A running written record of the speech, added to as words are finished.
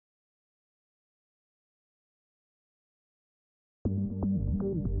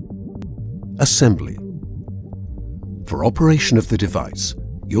Assembly. For operation of the device,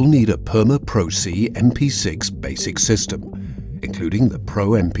 you'll need a Perma PRO MP-6 basic system, including the Pro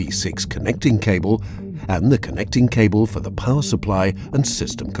MP-6 connecting cable and the connecting cable for the power supply and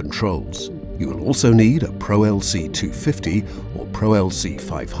system controls. You will also need a Pro LC250 or Pro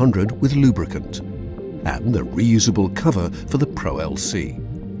LC500 with lubricant, and the reusable cover for the Pro LC.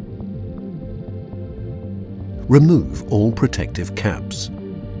 Remove all protective caps.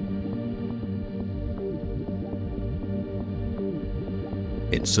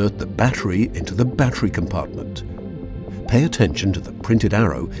 Insert the battery into the battery compartment. Pay attention to the printed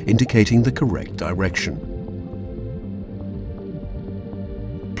arrow indicating the correct direction.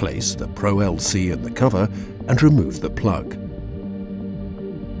 Place the Pro LC in the cover and remove the plug.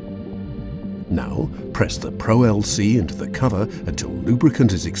 Now press the Pro LC into the cover until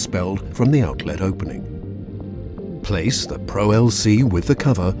lubricant is expelled from the outlet opening. Place the Pro LC with the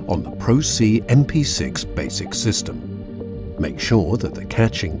cover on the Pro MP-6 basic system. Make sure that the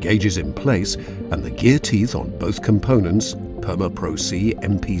catch engages in place and the gear teeth on both components, Perma PRO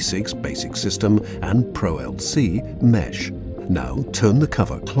MP-6 basic system and Pro LC, mesh. Now turn the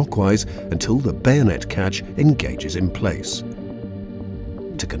cover clockwise until the bayonet catch engages in place.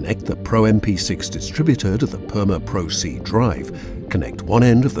 To connect the Pro MP-6 distributor to the Perma PRO drive, connect one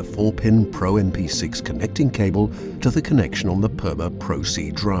end of the 4-pin Pro MP-6 connecting cable to the connection on the Perma PRO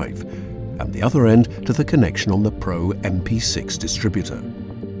drive, and the other end to the connection on the Pro MP-6 distributor.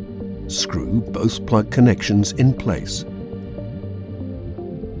 Screw both plug connections in place.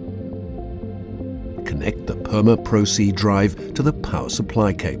 Connect the Perma PRO drive to the power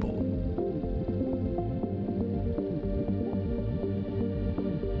supply cable.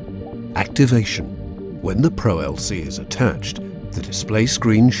 Activation. When the Pro LC is attached, the display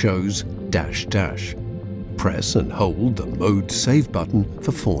screen shows --. Press and hold the Mode Save button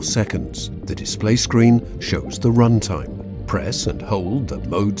for 4 seconds. The display screen shows the runtime. Press and hold the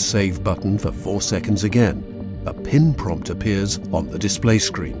Mode Save button for 4 seconds again. A pin prompt appears on the display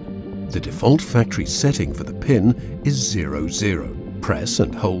screen. The default factory setting for the pin is 00. Press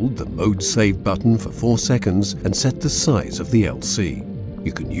and hold the Mode Save button for 4 seconds and set the size of the LC.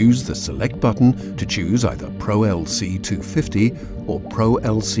 You can use the Select button to choose either Pro LC250 or Pro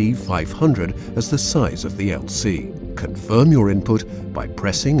LC500 as the size of the LC. Confirm your input by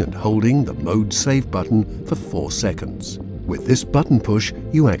pressing and holding the Mode Save button for 4 seconds. With this button push,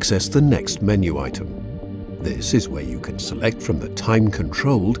 you access the next menu item. This is where you can select from the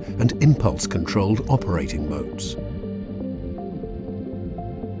time-controlled and impulse-controlled operating modes.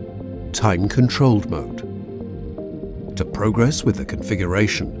 Time-controlled mode. To progress with the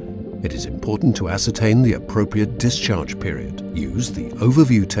configuration, it is important to ascertain the appropriate discharge period. Use the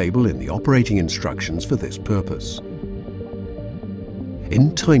overview table in the operating instructions for this purpose.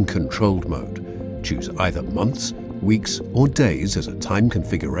 In time-controlled mode, choose either months, weeks or days as a time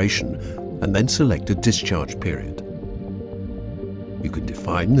configuration and then select a discharge period. You can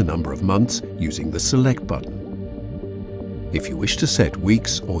define the number of months using the Select button. If you wish to set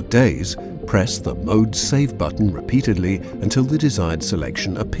weeks or days, press the Mode Save button repeatedly until the desired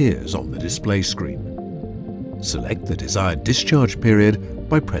selection appears on the display screen. Select the desired discharge period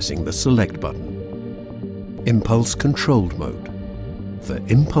by pressing the Select button. Impulse Controlled mode. For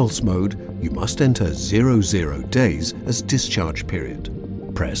Impulse mode, you must enter 00 days as discharge period.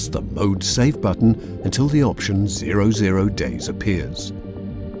 Press the Mode Save button until the option 00 days appears.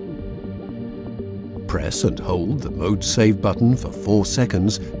 Press and hold the Mode Save button for 4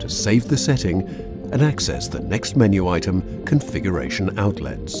 seconds to save the setting and access the next menu item, Configuration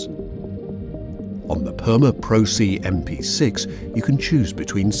Outlets. On the Perma PRO MP-6, you can choose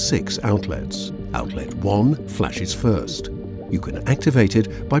between 6 outlets. Outlet 1 flashes first. You can activate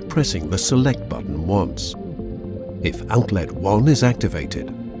it by pressing the Select button once. If Outlet 1 is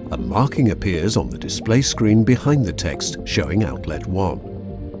activated, a marking appears on the display screen behind the text showing Outlet 1.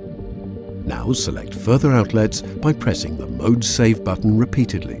 Now select further outlets by pressing the Mode Save button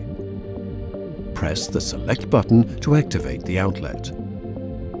repeatedly. Press the Select button to activate the outlet.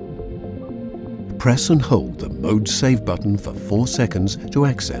 Press and hold the Mode Save button for 4 seconds to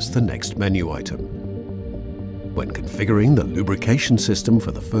access the next menu item. When configuring the lubrication system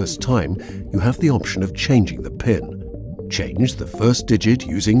for the first time, you have the option of changing the pin. Change the first digit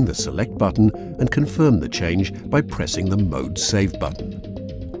using the Select button and confirm the change by pressing the Mode Save button.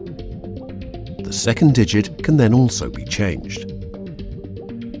 The second digit can then also be changed.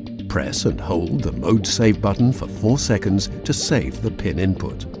 Press and hold the Mode Save button for 4 seconds to save the pin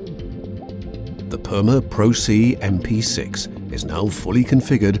input. The Perma PRO MP-6 is now fully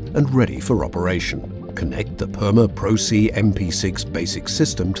configured and ready for operation. Connect the Perma PRO MP-6 basic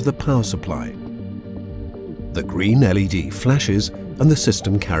system to the power supply. The green LED flashes and the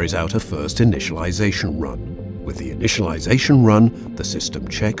system carries out a first initialization run. With the initialization run, the system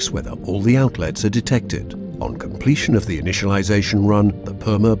checks whether all the outlets are detected. On completion of the initialization run, the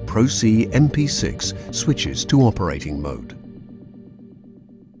Perma PRO MP-6 switches to operating mode.